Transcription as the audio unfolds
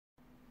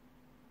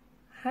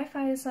Hi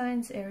fire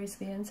signs, Aries,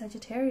 Leo and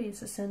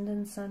Sagittarius,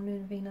 Ascendant, Sun,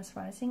 Moon, Venus,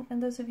 Rising,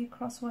 and those of you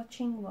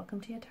cross-watching, welcome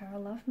to your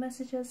Tarot Love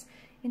Messages.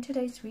 In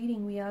today's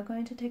reading, we are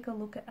going to take a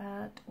look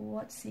at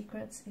what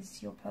secrets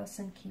is your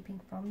person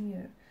keeping from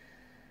you.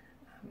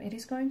 It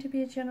is going to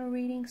be a general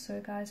reading, so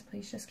guys,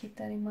 please just keep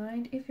that in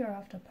mind. If you're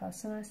after a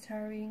personalized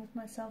tarot reading with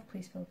myself,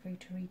 please feel free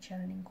to reach out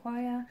and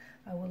inquire.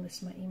 I will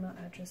list my email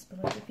address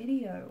below the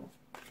video.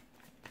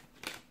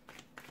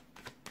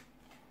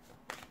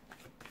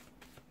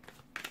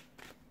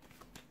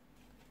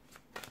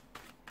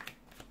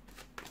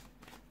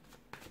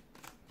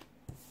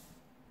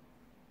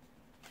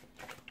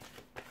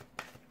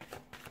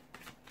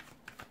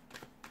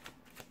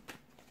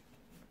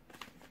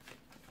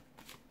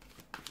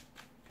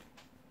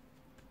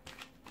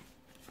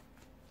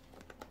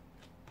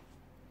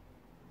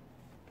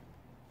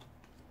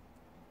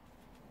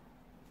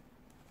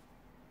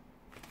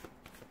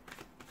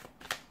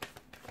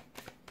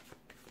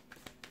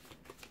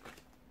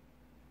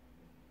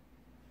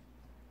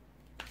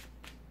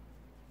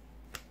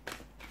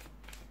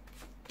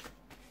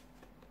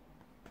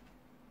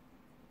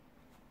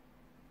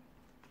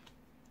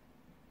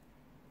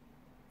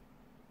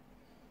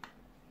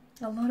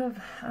 A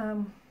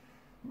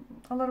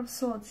lot of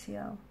swords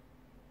here,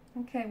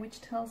 okay, which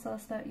tells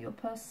us that your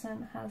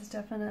person has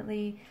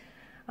definitely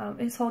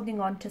is holding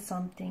on to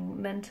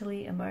something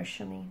mentally,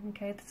 emotionally.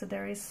 Okay, so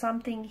there is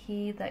something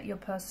here that your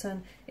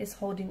person is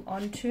holding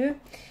on to.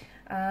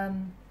 The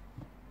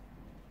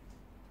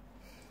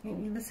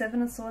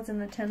Seven of Swords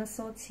and the Ten of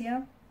Swords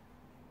here.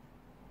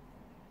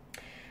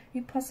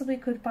 You possibly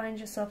could find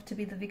yourself to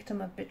be the victim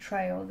of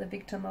betrayal, the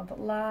victim of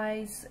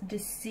lies,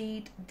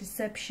 deceit,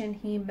 deception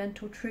here,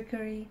 mental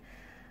trickery.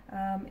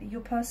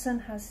 Your person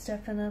has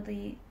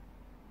definitely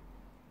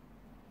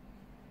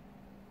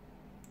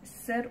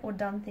said or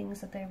done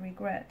things that they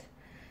regret.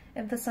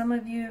 And for some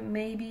of you,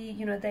 maybe,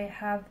 you know, they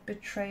have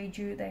betrayed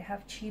you, they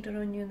have cheated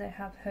on you, they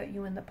have hurt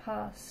you in the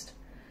past.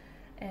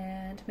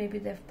 And maybe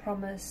they've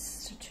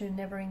promised to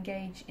never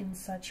engage in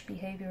such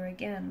behavior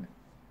again.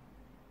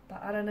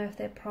 But I don't know if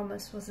their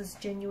promise was as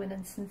genuine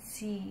and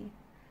sincere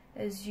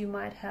as you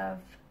might have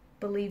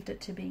believed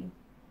it to be.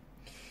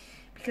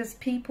 Because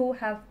people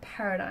have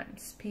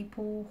paradigms.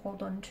 People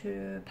hold on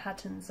to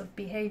patterns of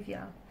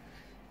behavior.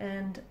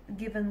 And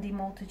given the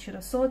multitude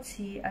of swords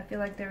here, I feel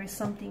like there is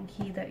something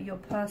here that your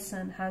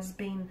person has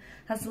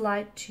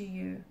lied to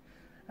you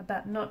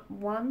about, not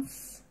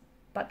once,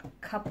 but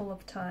a couple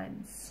of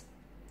times.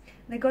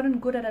 They've gotten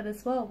good at it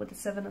as well with the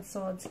Seven of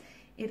Swords.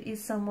 It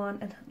is someone,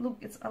 and look,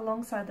 it's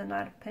alongside the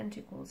Knight of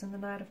Pentacles, and the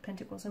Knight of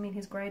Pentacles, I mean,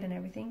 he's great and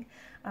everything,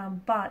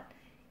 but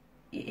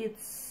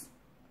it's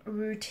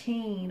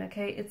routine,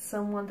 okay? It's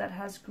someone that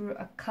has grew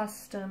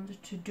accustomed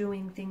to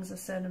doing things a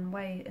certain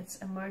way. It's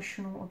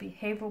emotional or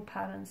behavioral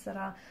patterns that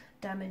are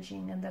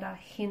damaging and that are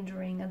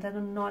hindering and that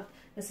are not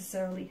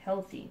necessarily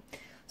healthy.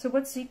 So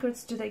what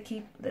secrets do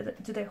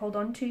they hold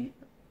on to?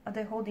 Are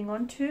they holding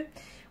on to?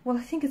 Well,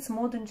 I think it's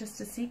more than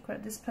just a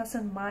secret. This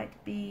person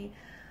might be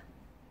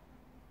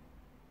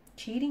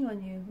cheating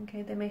on you,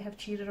 okay? They may have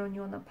cheated on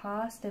you in the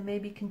past. They may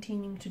be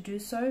continuing to do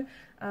so.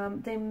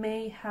 They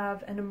may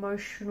have an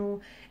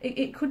emotional,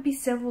 it could be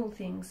several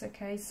things,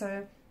 okay?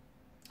 So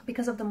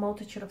because of the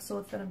multitude of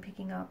swords that I'm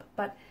picking up,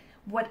 but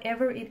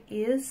whatever it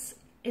is,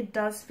 it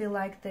does feel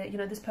like that, you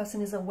know, this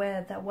person is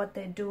aware that what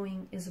they're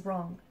doing is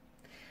wrong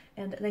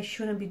and they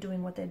shouldn't be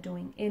doing what they're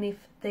doing. And if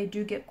they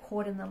do get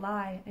caught in the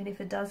lie, and if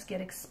it does get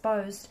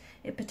exposed,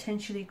 it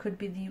potentially could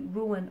be the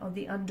ruin or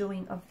the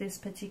undoing of this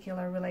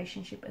particular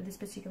relationship, or this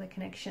particular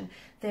connection,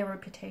 their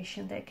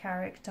reputation, their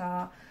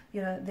character,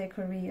 you know, their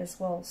career as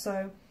well.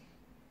 So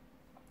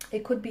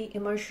it could be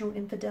emotional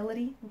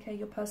infidelity, okay?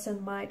 Your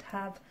person might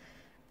have,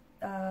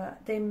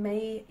 they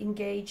may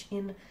engage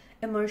in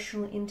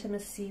emotional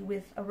intimacy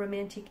with a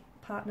romantic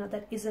partner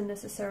that isn't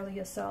necessarily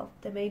yourself.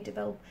 They may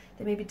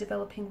be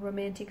developing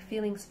romantic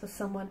feelings for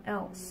someone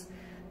else.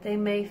 They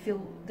may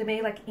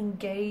like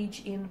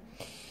engage in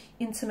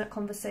intimate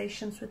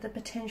conversations with a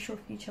potential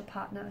future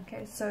partner,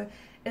 okay? So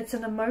it's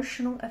an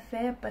emotional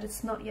affair, but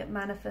it's not yet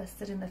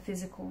manifested in the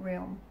physical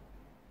realm.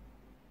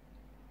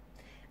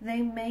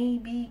 They may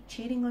be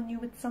cheating on you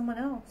with someone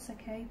else,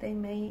 okay? They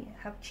may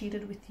have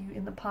cheated with you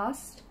in the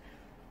past.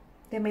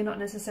 They may not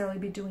necessarily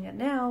be doing it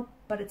now,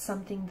 but it's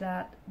something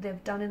that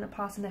they've done in the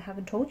past and they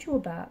haven't told you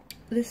about.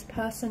 This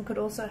person could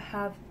also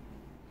have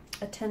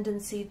a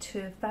tendency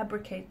to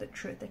fabricate the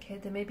truth, okay?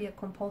 They may be a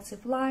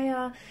compulsive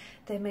liar.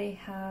 They may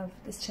have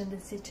this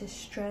tendency to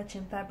stretch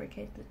and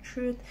fabricate the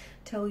truth,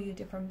 tell you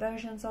different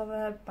versions of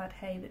it, but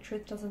hey, the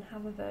truth doesn't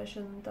have a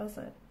version, does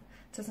it?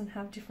 It doesn't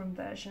have different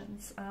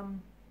versions.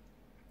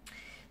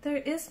 There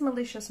is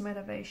malicious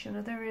motivation,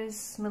 or there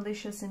is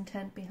malicious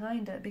intent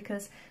behind it,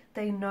 because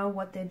they know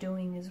what they're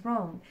doing is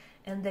wrong,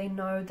 and they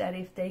know that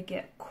if they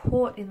get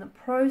caught in the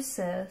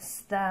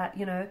process, that,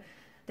 you know,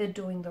 they're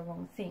doing the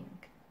wrong thing.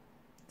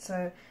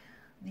 So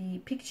the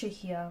picture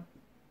here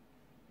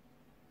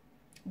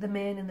the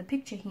man in the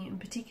picture here in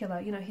particular,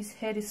 you know, his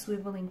head is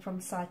swiveling from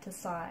side to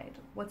side.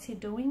 What's he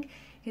doing?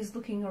 He's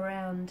looking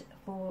around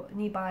for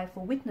nearby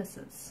for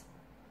witnesses.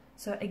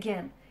 So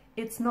again,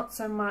 it's not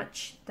so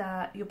much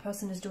that your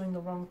person is doing the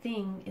wrong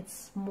thing,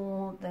 it's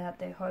more that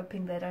they're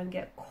hoping they don't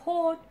get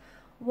caught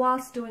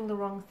whilst doing the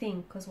wrong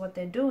thing, because what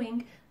they're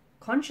doing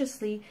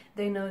consciously,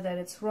 they know that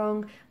it's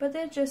wrong, but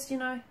they're just, you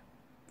know,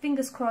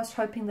 fingers crossed,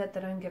 hoping that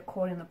they don't get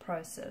caught in the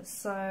process.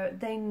 So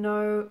they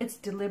know it's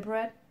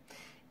deliberate,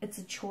 it's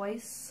a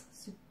choice.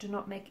 So do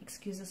not make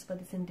excuses for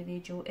this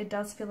individual. It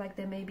does feel like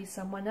there may be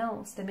someone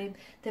else. There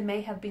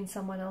may have been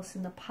someone else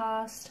in the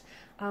past.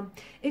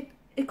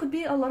 It could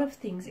be a lot of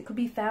things. It could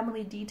be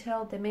family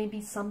detail. There may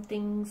be some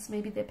things.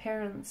 Maybe their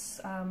parents,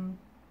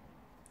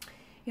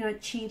 you know,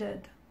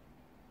 cheated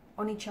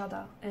on each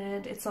other,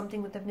 and it's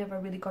something that they've never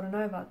really gotten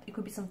over. It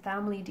could be some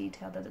family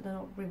detail that they're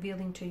not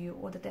revealing to you,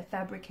 or that they're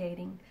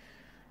fabricating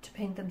to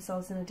paint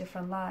themselves in a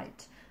different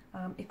light.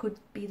 It could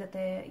be that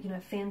they, you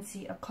know,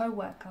 fancy a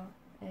co-worker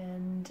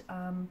and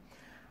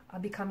are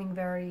becoming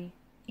very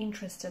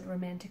interested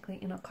romantically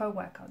in a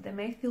co-worker. They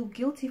may feel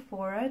guilty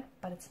for it,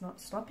 but it's not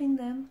stopping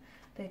them.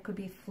 They could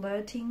be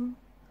flirting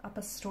up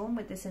a storm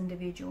with this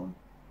individual.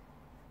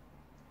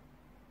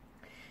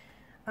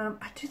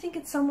 I do think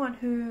it's someone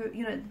who,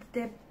 you know,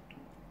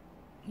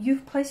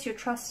 you've placed your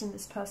trust in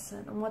this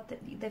person,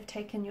 and they've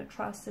taken your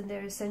trust, and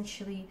they're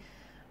essentially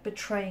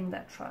betraying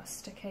that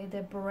trust. Okay,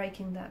 they're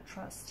breaking that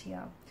trust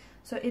here.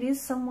 So it is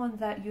someone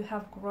that you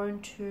have grown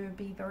to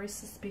be very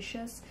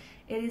suspicious.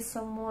 It is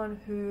someone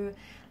who,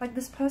 like,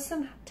 this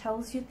person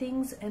tells you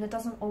things and it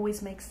doesn't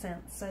always make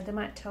sense. So they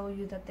might tell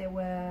you that they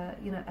were,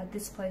 you know, at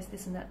this place,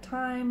 this and that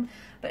time.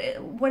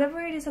 But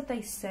whatever it is that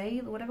they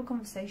say, whatever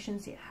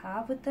conversations you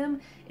have with them,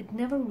 it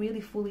never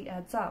really fully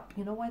adds up.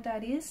 You know why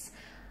that is?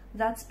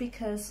 That's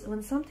because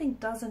when something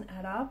doesn't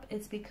add up,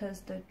 it's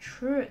because the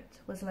truth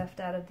was left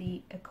out of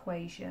the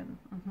equation.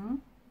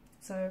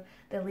 So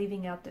they're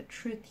leaving out the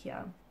truth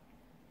here.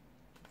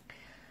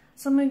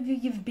 Some of you,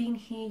 you've been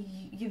here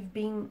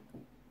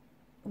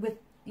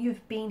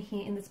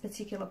in this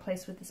particular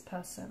place with this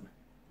person,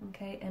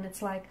 okay? And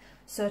it's like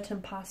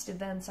certain past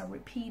events are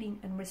repeating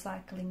and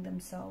recycling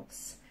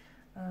themselves.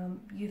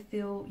 You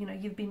feel, you know,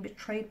 you've been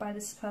betrayed by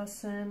this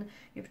person,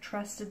 you've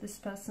trusted this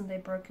person, they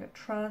broke your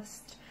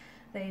trust,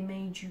 they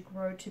made you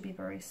grow to be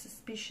very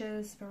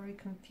suspicious, very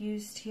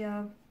confused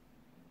here.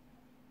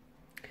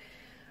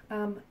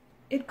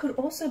 It could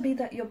also be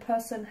that your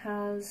person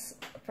has,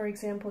 for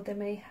example, they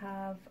may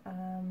have,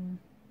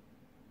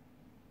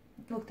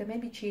 look, they may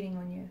be cheating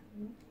on you,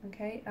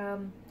 okay?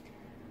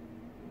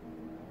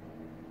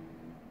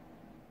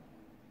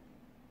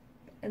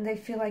 And they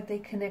feel like they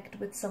connect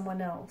with someone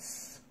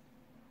else.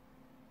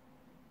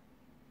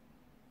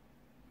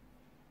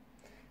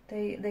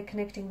 They're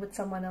connecting with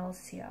someone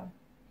else here.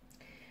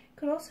 It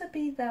could also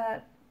be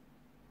that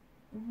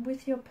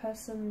with your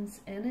person's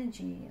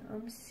energy,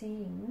 I'm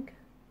seeing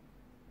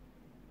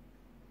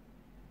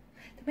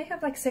they may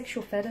have like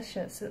sexual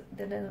fetishes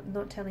that they're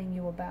not telling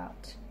you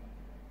about.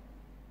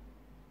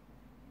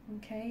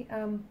 Okay,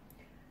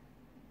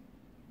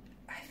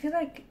 I feel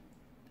like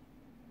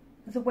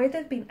the way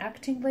they've been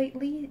acting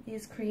lately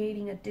is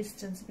creating a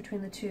distance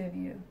between the two of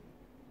you.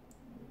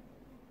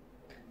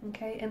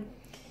 Okay, and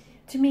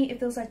to me it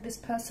feels like this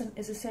person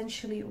is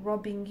essentially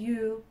robbing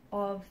you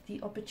of the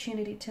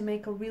opportunity to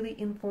make a really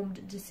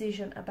informed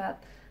decision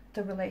about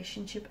the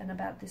relationship and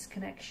about this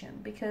connection,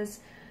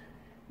 because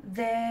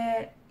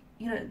they're,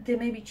 you know, they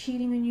may be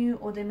cheating on you,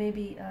 or they may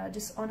be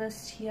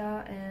dishonest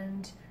here,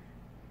 and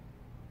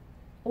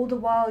all the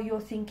while you're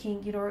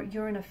thinking, you know,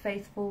 you're in a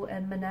faithful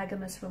and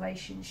monogamous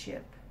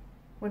relationship,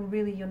 when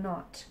really you're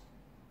not.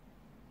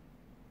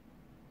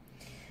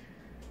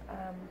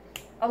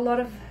 A lot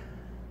of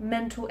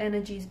mental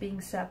energy is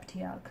being sapped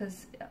here,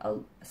 because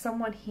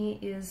someone here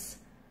is,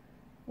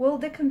 well,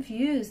 they're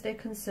confused, they're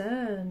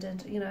concerned,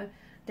 and, you know,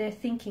 they're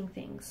thinking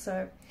things.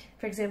 So,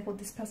 for example,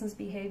 this person's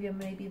behavior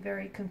may be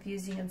very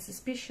confusing and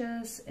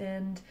suspicious,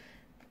 and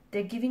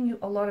they're giving you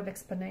a lot of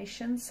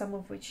explanations, some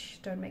of which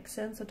don't make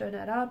sense or don't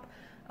add up,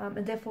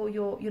 and therefore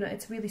you know,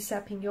 it's really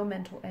sapping your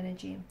mental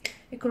energy.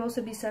 It could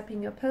also be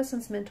sapping your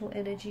person's mental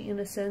energy in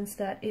a sense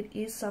that it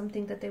is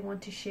something that they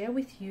want to share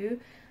with you,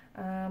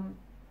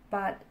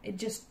 but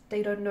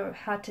they don't know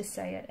how to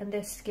say it, and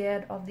they're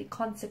scared of the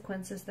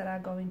consequences that are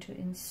going to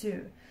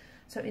ensue.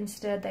 So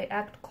instead they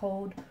act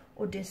cold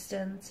or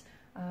distant,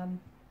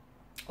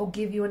 or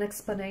give you an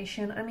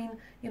explanation. I mean,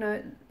 you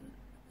know,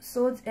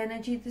 Swords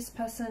energy, this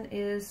person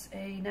is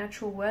a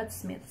natural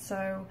wordsmith,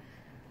 so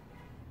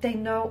they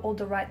know all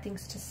the right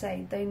things to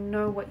say. They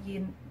know what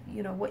you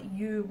know, what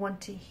you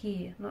want to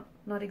hear,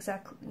 not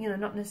exactly, you know,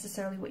 not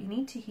necessarily what you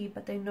need to hear,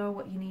 but they know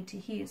what you need to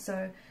hear.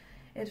 So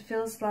it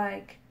feels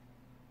like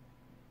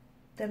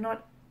they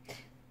might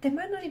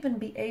not even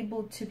be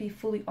able to be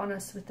fully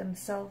honest with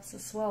themselves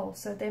as well.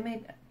 So they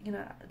may, you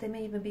know, they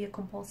may even be a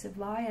compulsive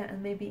liar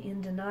and maybe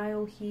in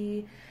denial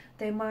here.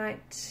 They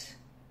might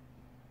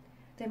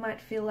They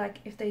might feel like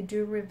if they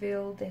do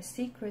reveal their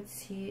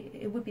secrets here,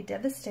 it would be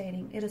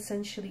devastating. It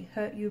essentially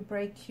hurt you,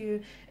 break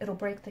you, it'll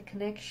break the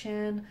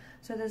connection.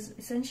 So there's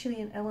essentially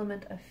an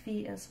element of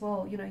fear as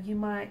well. You know, you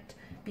might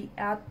be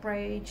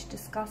outraged,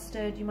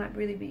 disgusted, you might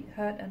really be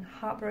hurt and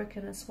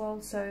heartbroken as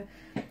well. So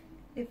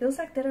it feels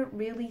like they don't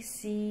really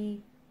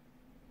see,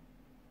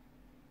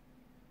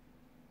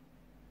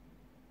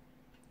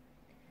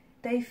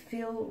 they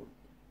feel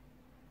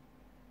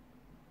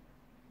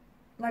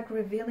like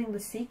revealing the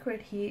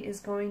secret here is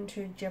going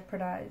to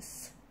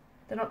jeopardize.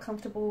 They're not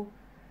comfortable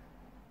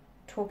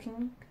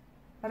talking.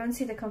 I don't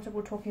see they're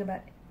comfortable talking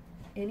about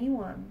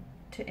anyone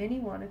to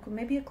anyone. It could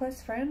maybe a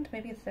close friend,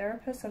 maybe a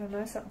therapist, I don't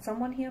know,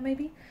 someone here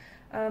maybe.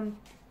 But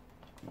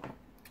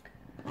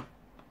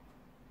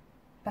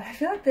I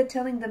feel like they're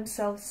telling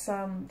themselves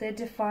they're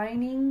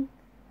defining,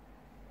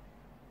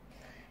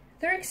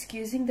 they're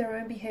excusing their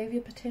own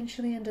behavior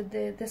potentially, and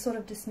they're sort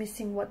of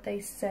dismissing what they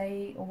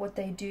say or what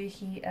they do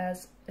here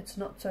as it's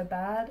not so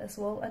bad as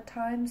well at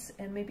times,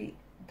 and maybe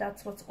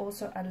that's what's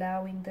also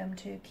allowing them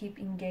to keep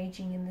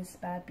engaging in this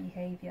bad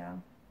behavior,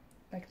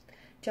 like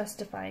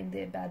justifying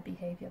their bad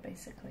behavior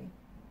basically.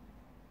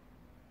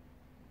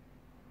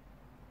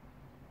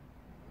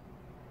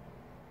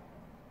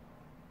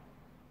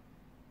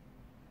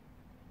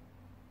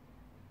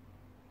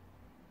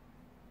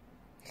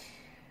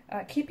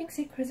 Keeping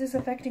secrets is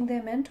affecting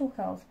their mental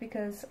health,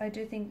 because I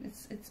do think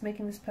it's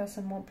making this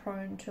person more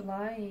prone to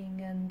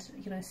lying and,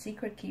 you know,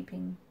 secret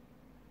keeping.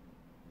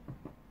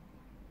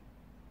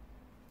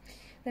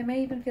 They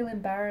may even feel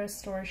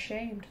embarrassed or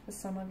ashamed for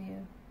some of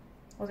you,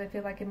 or they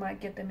feel like it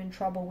might get them in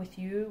trouble with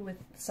you, with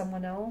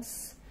someone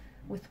else,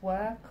 with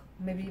work,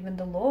 maybe even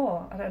the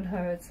law. I don't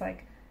know. It's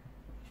like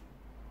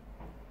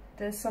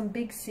there's some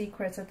big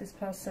secrets that this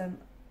person,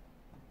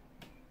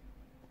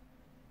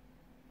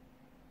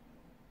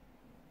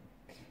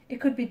 it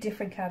could be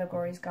different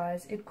categories,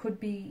 guys. It could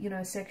be, you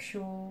know,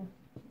 sexual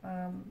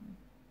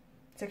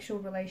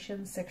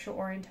relations, sexual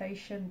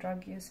orientation,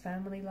 drug use,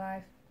 family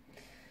life,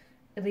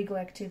 illegal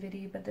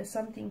activity. But there's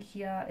something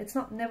here. It's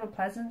not never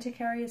pleasant to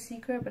carry a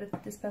secret, but if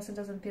this person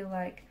doesn't feel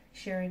like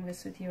sharing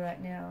this with you right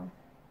now.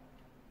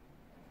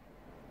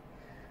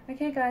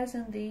 Okay, guys,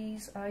 and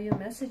these are your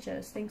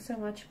messages. Thanks so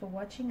much for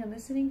watching and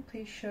listening.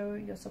 Please show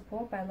your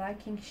support by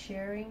liking,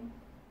 sharing,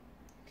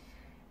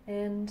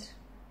 and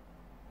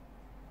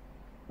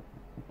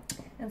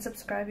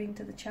subscribing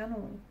to the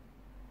channel.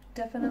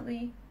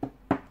 Definitely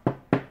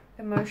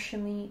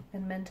emotionally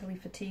and mentally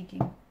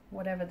fatiguing,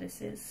 whatever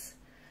this is.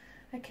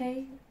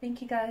 Okay,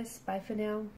 thank you guys. Bye for now.